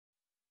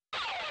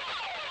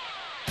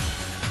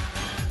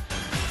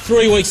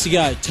3 weeks to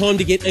go, time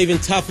to get even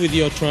tougher with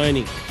your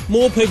training.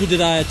 More people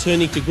today are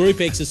turning to group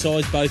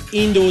exercise both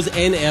indoors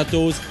and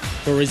outdoors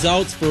for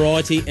results,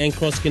 variety and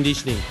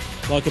cross-conditioning.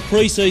 Like a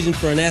pre-season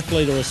for an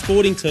athlete or a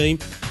sporting team,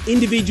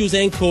 individuals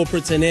and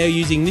corporates are now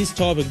using this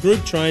type of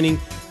group training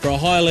for a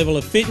higher level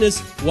of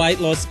fitness, weight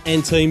loss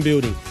and team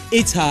building.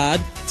 It's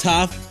hard,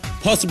 tough,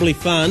 possibly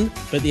fun,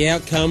 but the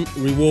outcome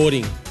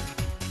rewarding.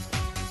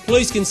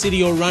 Please consider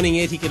your running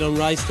etiquette on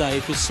race day.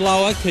 If you're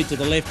slower, keep to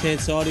the left-hand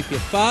side. If you're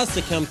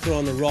faster, come through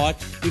on the right.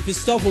 If you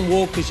stop and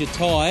walk because you're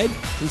tired,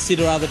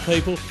 consider other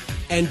people.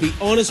 And be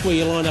honest where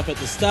you line up at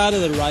the start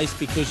of the race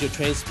because your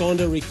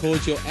transponder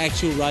records your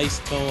actual race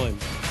time.